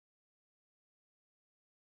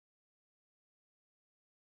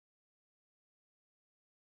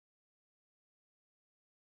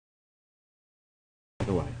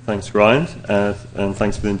Thanks, Ryan, and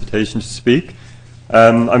thanks for the invitation to speak.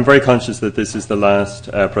 I'm very conscious that this is the last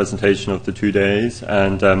presentation of the 2 days,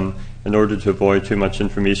 and in order to avoid too much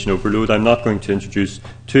information overload, I'm not going to introduce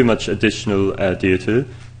too much additional data,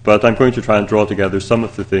 but I'm going to try and draw together some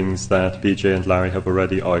of the things that BJ and Larry have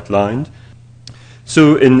already outlined.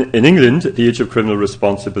 So in England, the age of criminal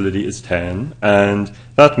responsibility is 10, and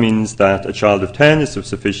that means that a child of 10 is of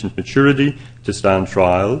sufficient maturity to stand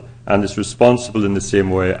trial and is responsible in the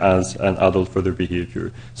same way as an adult for their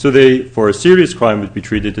behaviour. So they, for a serious crime, would be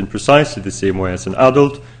treated in precisely the same way as an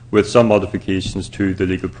adult, with some modifications to the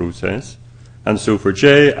legal process. And so for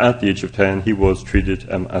Jay, at the age of 10, he was treated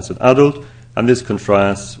as an adult, and this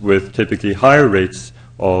contrasts with typically higher rates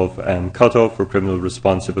of cut-off for criminal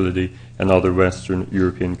responsibility in other Western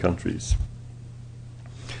European countries.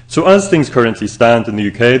 So as things currently stand in the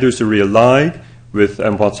UK, there's a real lag with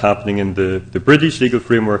what's happening in the British legal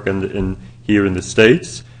framework and here in the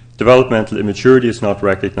States. Developmental immaturity is not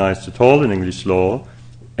recognised at all in English law,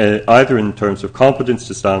 either in terms of competence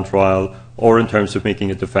to stand trial or in terms of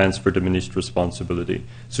making a defence for diminished responsibility.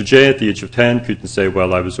 So Jay, at the age of 10, couldn't say,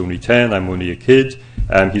 well, I was only 10, I'm only a kid.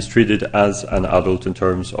 He's treated as an adult in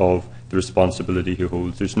terms of the responsibility he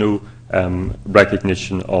holds. There's no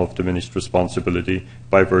recognition of diminished responsibility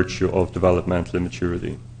by virtue of developmental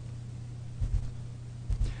immaturity.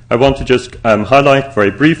 I want to just highlight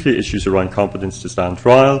very briefly issues around competence to stand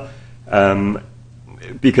trial,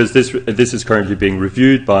 because this is currently being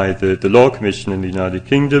reviewed by the Law Commission in the United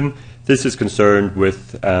Kingdom. This is concerned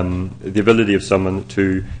with the ability of someone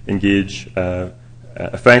to engage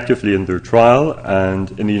effectively in their trial,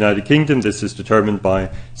 and in the United Kingdom this is determined by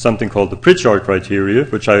something called the Pritchard criteria,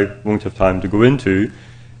 which I won't have time to go into.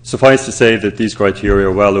 Suffice to say that these criteria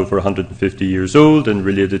are well over 150 years old and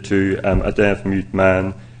related to a deaf-mute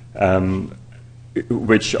man,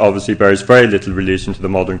 which obviously bears very little relation to the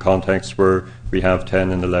modern context where we have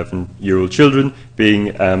 10 and 11-year-old children being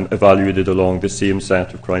evaluated along the same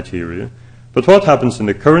set of criteria. But what happens in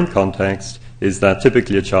the current context is that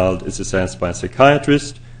typically a child is assessed by a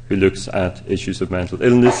psychiatrist who looks at issues of mental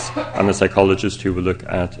illness and a psychologist who will look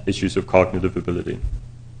at issues of cognitive ability.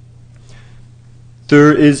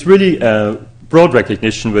 There is really broad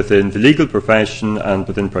recognition within the legal profession and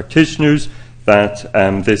within practitioners that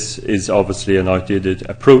this is obviously an outdated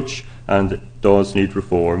approach and it does need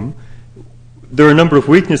reform. There are a number of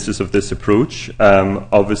weaknesses of this approach.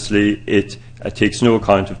 Obviously, it takes no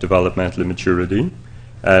account of developmental immaturity,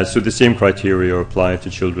 so the same criteria are applied to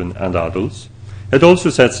children and adults. It also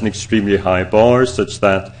sets an extremely high bar, such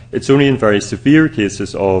that it's only in very severe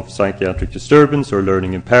cases of psychiatric disturbance or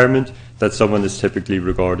learning impairment that someone is typically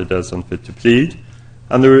regarded as unfit to plead.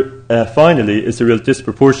 And there, finally, is a real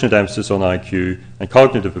disproportionate emphasis on IQ and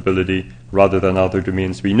cognitive ability rather than other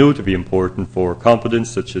domains we know to be important for competence,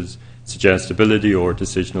 such as suggestibility or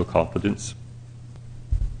decisional competence.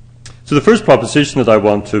 So the first proposition that I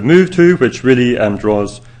want to move to, which really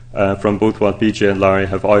draws from both what BJ and Larry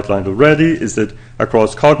have outlined already, is that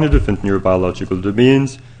across cognitive and neurobiological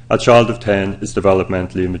domains, a child of 10 is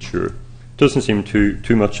developmentally immature. Doesn't seem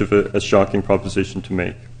too much of a shocking proposition to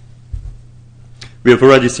make. We have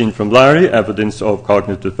already seen from Larry evidence of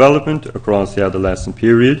cognitive development across the adolescent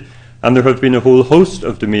period, and there have been a whole host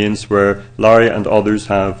of domains where Larry and others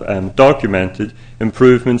have documented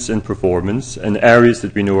improvements in performance in areas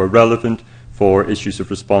that we know are relevant for issues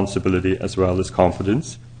of responsibility as well as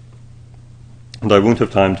confidence. And I won't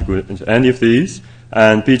have time to go into any of these.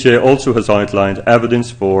 And BJ also has outlined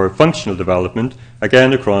evidence for functional development,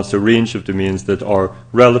 again across a range of domains that are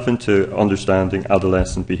relevant to understanding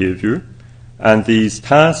adolescent behaviour. And these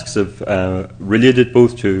tasks have related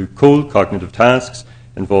both to cold cognitive tasks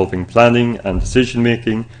involving planning and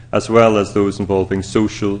decision-making, as well as those involving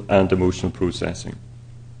social and emotional processing.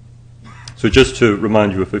 So just to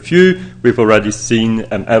remind you of a few, we've already seen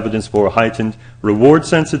evidence for heightened reward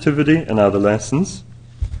sensitivity in adolescents.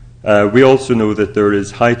 We also know that there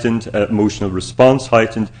is heightened emotional response,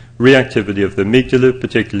 heightened reactivity of the amygdala,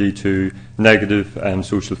 particularly to negative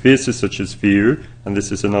social phases such as fear, and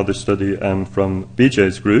this is another study from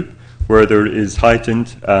BJ's group, where there is heightened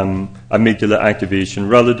amygdala activation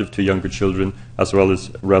relative to younger children as well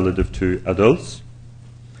as relative to adults.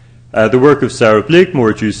 The work of Sarah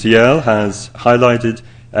Blakemore at UCL has highlighted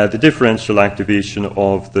the differential activation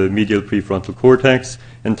of the medial prefrontal cortex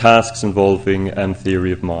in tasks involving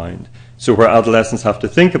theory of mind. So where adolescents have to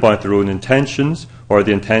think about their own intentions or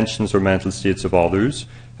the intentions or mental states of others,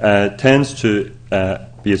 tends to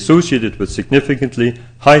be associated with significantly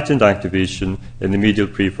heightened activation in the medial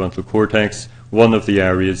prefrontal cortex, one of the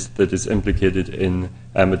areas that is implicated in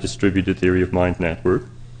a distributed theory of mind network.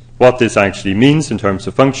 What this actually means in terms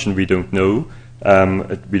of function, we don't know.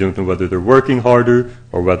 We don't know whether they're working harder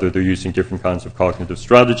or whether they're using different kinds of cognitive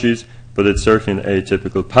strategies, but it's certainly an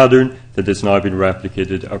atypical pattern that has now been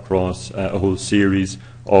replicated across a whole series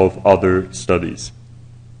of other studies.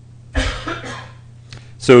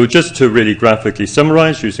 So just to really graphically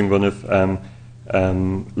summarize, using one of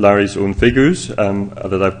Larry's own figures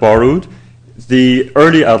that I've borrowed, the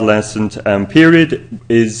early adolescent period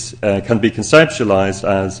can be conceptualized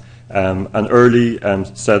as an early an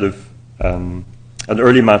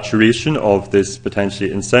early maturation of this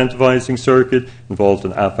potentially incentivizing circuit involved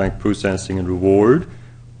in affect processing and reward,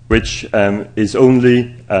 which is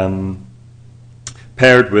only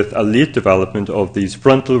paired with a late development of these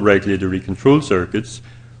frontal regulatory control circuits,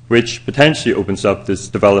 which potentially opens up this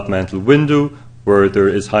developmental window where there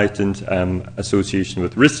is heightened association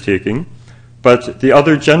with risk-taking. But the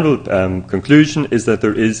other general conclusion is that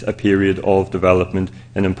there is a period of development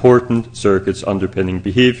in important circuits underpinning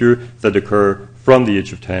behavior that occur from the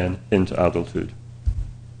age of 10 into adulthood.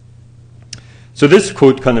 So this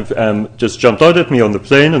quote kind of just jumped out at me on the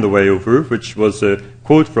plane on the way over, which was a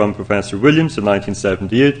quote from Professor Williams in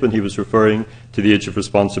 1978 when he was referring to the age of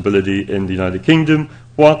responsibility in the United Kingdom.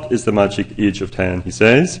 What is the magic age of 10, he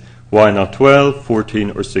says. Why not 12,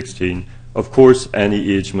 14, or 16? Of course,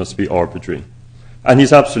 any age must be arbitrary. And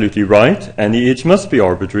he's absolutely right. Any age must be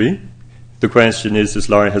arbitrary. The question is, as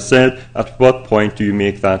Larry has said, at what point do you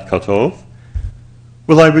make that cut-off?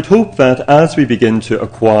 Well, I would hope that as we begin to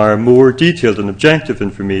acquire more detailed and objective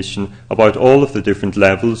information about all of the different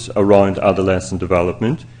levels around adolescent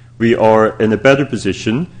development, we are in a better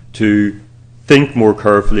position to think more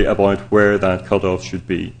carefully about where that cut-off should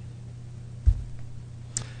be.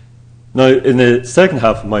 Now, in the second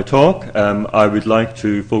half of my talk, I would like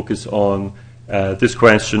to focus on this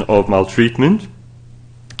question of maltreatment,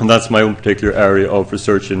 and that's my own particular area of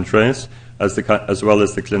research interest, as well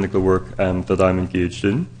as the clinical work that I'm engaged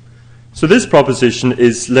in. So this proposition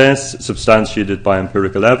is less substantiated by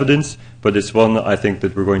empirical evidence, but it's one I think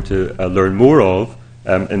that we're going to learn more of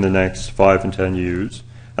in the next 5 and 10 years,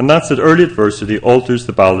 and that's that early adversity alters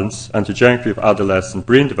the balance and trajectory of adolescent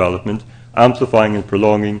brain development, amplifying and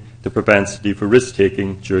prolonging the propensity for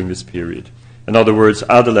risk-taking during this period. In other words,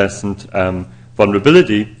 adolescent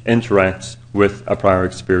vulnerability interacts with a prior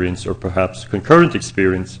experience or perhaps concurrent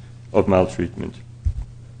experience of maltreatment.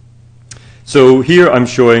 So here I'm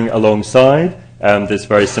showing alongside this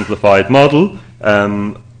very simplified model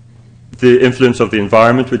the influence of the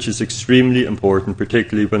environment, which is extremely important,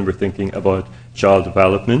 particularly when we're thinking about child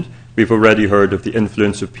development. We've already heard of the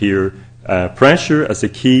influence of peer pressure as a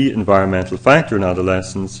key environmental factor in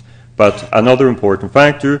adolescence, but another important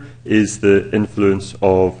factor is the influence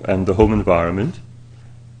of the home environment.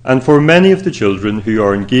 And for many of the children who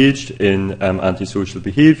are engaged in antisocial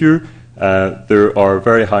behaviour, there are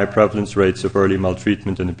very high prevalence rates of early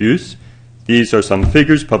maltreatment and abuse. These are some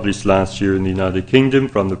figures published last year in the United Kingdom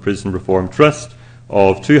from the Prison Reform Trust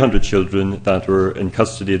of 200 children that were in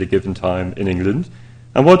custody at a given time in England.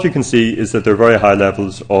 And what you can see is that there are very high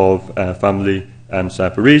levels of family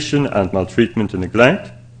separation and maltreatment and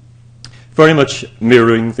neglect, very much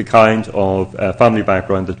mirroring the kind of family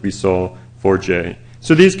background that we saw for Jay.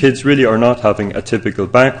 So these kids really are not having a typical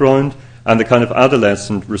background, and the kind of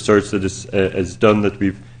adolescent research that is done that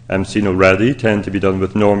we've seen already tend to be done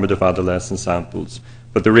with normative adolescent samples.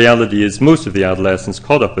 But the reality is most of the adolescents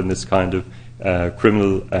caught up in this kind of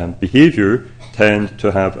criminal behaviour tend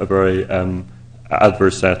to have a very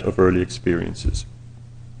adverse set of early experiences.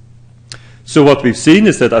 So what we've seen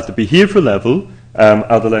is that at the behavioural level,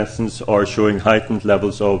 adolescents are showing heightened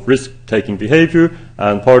levels of risk-taking behaviour,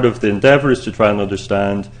 and part of the endeavour is to try and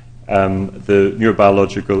understand the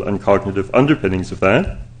neurobiological and cognitive underpinnings of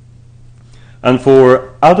that. And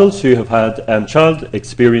for adults who have had child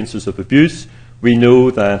experiences of abuse, we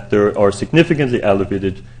know that there are significantly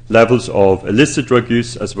elevated levels of illicit drug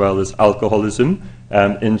use as well as alcoholism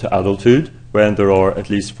into adulthood when there are at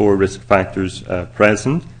least 4 risk factors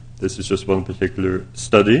present. This is just one particular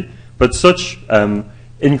study. But such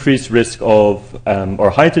increased risk of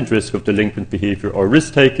or heightened risk of delinquent behaviour or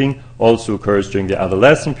risk-taking also occurs during the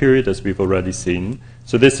adolescent period, as we've already seen.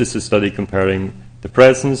 So this is a study comparing the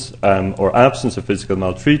presence or absence of physical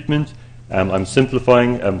maltreatment. I'm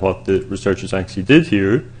simplifying what the researchers actually did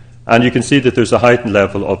here. And you can see that there's a heightened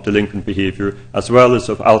level of delinquent behaviour as well as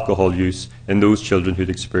of alcohol use in those children who'd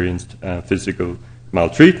experienced physical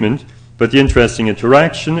maltreatment. But the interesting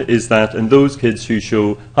interaction is that in those kids who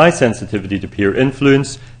show high sensitivity to peer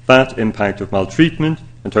influence, that impact of maltreatment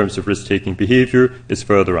in terms of risk-taking behaviour is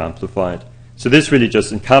further amplified. So this really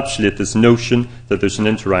just encapsulates this notion that there's an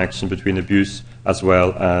interaction between abuse as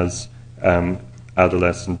well as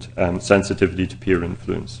adolescent sensitivity to peer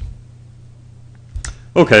influence.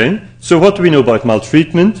 Okay, so what do we know about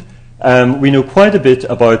maltreatment? We know quite a bit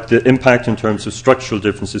about the impact in terms of structural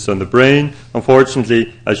differences on the brain.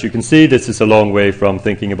 Unfortunately, as you can see, this is a long way from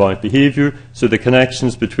thinking about behaviour, so the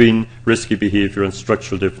connections between risky behaviour and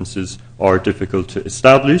structural differences are difficult to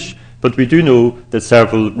establish. But we do know that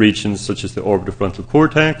several regions, such as the orbitofrontal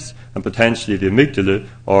cortex and potentially the amygdala,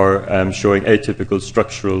 are showing atypical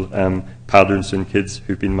structural patterns in kids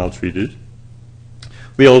who've been maltreated.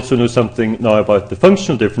 We also know something now about the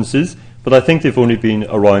functional differences, but I think they've only been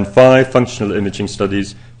around 5 functional imaging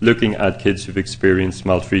studies looking at kids who've experienced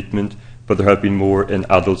maltreatment, but there have been more in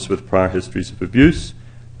adults with prior histories of abuse.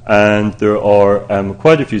 And there are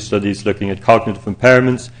quite a few studies looking at cognitive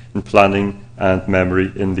impairments in planning and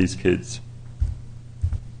memory in these kids.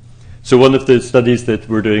 So one of the studies that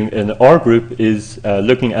we're doing in our group is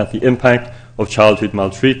looking at the impact of childhood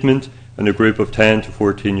maltreatment in a group of 10 to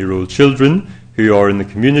 14-year-old children who are in the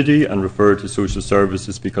community and referred to social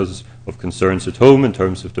services because of concerns at home in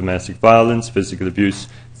terms of domestic violence, physical abuse,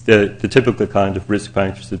 the typical kind of risk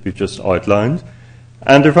factors that we've just outlined.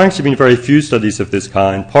 And there have actually been very few studies of this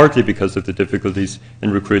kind, partly because of the difficulties in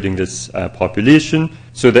recruiting this population.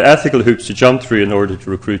 So the ethical hoops to jump through in order to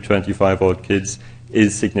recruit 25-odd kids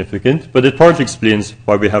is significant, but it partly explains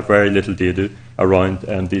why we have very little data around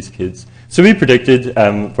these kids. So we predicted,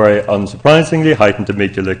 very unsurprisingly, heightened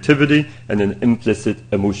amygdala activity and an implicit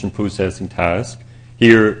emotion processing task.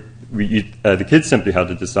 Here, the kids simply had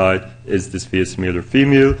to decide, is this face male or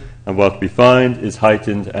female? And what we find is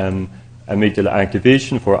heightened amygdala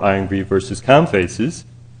activation for angry versus calm faces.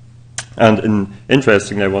 And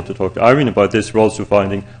interestingly, I want to talk to Irene about this. We're also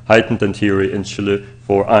finding heightened anterior insula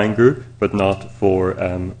for anger, but not for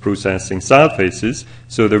processing sad faces.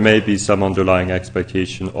 So there may be some underlying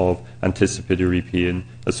expectation of anticipatory pain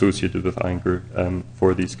associated with anger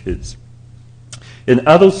for these kids. In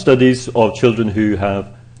adult studies of children who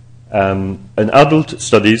have,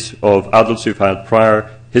 studies of adults who've had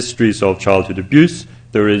prior histories of childhood abuse,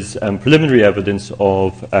 there is preliminary evidence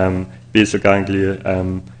of basal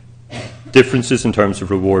ganglia differences in terms of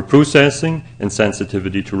reward processing and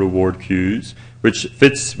sensitivity to reward cues, which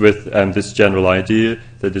fits with this general idea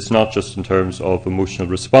that it's not just in terms of emotional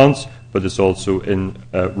response, but it's also in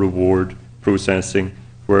reward processing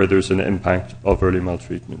where there's an impact of early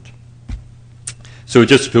maltreatment. So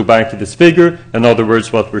just to go back to this figure, in other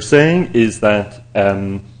words, what we're saying is that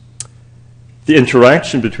the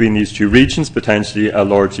interaction between these two regions, potentially a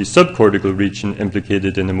largely subcortical region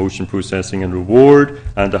implicated in emotion processing and reward,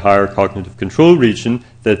 and a higher cognitive control region,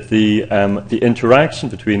 that the interaction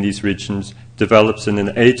between these regions develops in an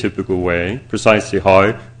atypical way, precisely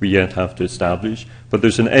how we yet have to establish, but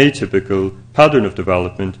there's an atypical pattern of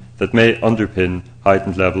development that may underpin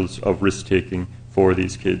heightened levels of risk-taking for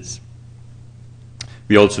these kids.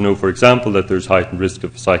 We also know, for example, that there's heightened risk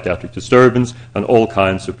of psychiatric disturbance and all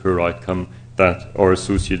kinds of poor outcome that are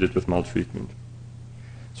associated with maltreatment.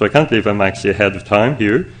 So I can't believe I'm actually ahead of time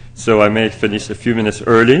here, so I may finish a few minutes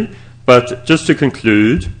early. But just to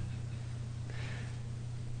conclude,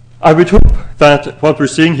 I would hope that what we're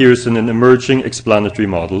seeing here is an emerging explanatory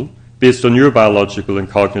model based on neurobiological and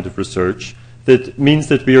cognitive research that means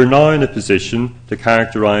that we are now in a position to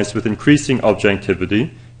characterize with increasing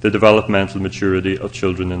objectivity the developmental maturity of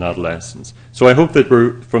children and adolescents. So I hope that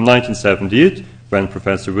we're, from 1978, when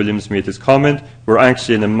Professor Williams made his comment, we're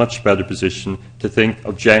actually in a much better position to think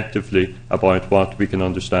objectively about what we can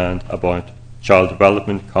understand about child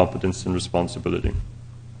development, competence, and responsibility.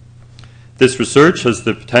 This research has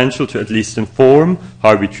the potential to at least inform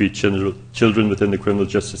how we treat children within the criminal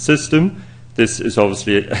justice system. This is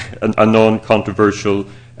obviously a non-controversial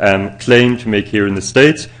claim to make here in the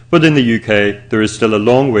States, but in the UK there is still a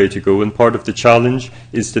long way to go, and part of the challenge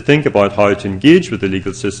is to think about how to engage with the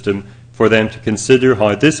legal system for them to consider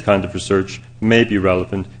how this kind of research may be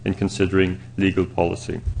relevant in considering legal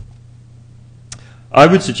policy. I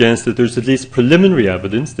would suggest that there's at least preliminary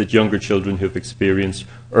evidence that younger children who have experienced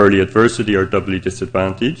early adversity are doubly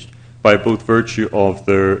disadvantaged by both virtue of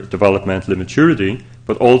their developmental immaturity,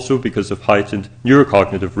 but also because of heightened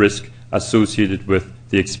neurocognitive risk associated with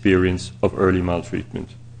the experience of early maltreatment.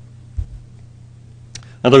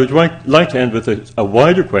 And I would like to end with a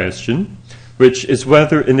wider question, which is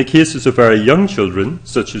whether in the cases of very young children,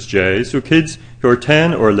 such as Jay, so kids who are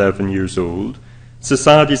 10 or 11 years old,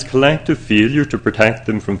 society's collective failure to protect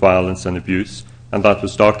them from violence and abuse, and that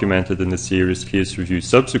was documented in the serious case review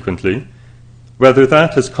subsequently, whether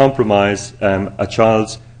that has compromised a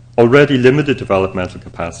child's already limited developmental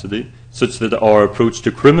capacity, such that our approach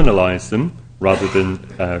to criminalise them rather than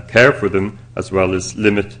care for them, as well as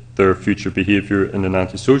limit their future behaviour in an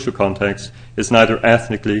antisocial context, is neither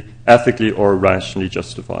ethically or rationally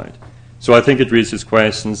justified. So I think it raises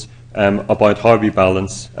questions about how we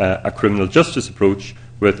balance a criminal justice approach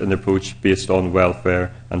with an approach based on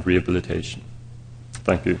welfare and rehabilitation.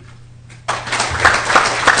 Thank you.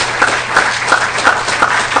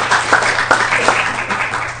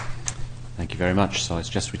 Thank you very much. So I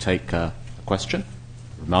suggest we take a question,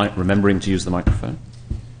 remembering to use the microphone.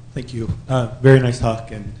 Thank you. Very nice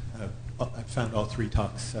talk, and I found all three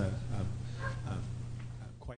talks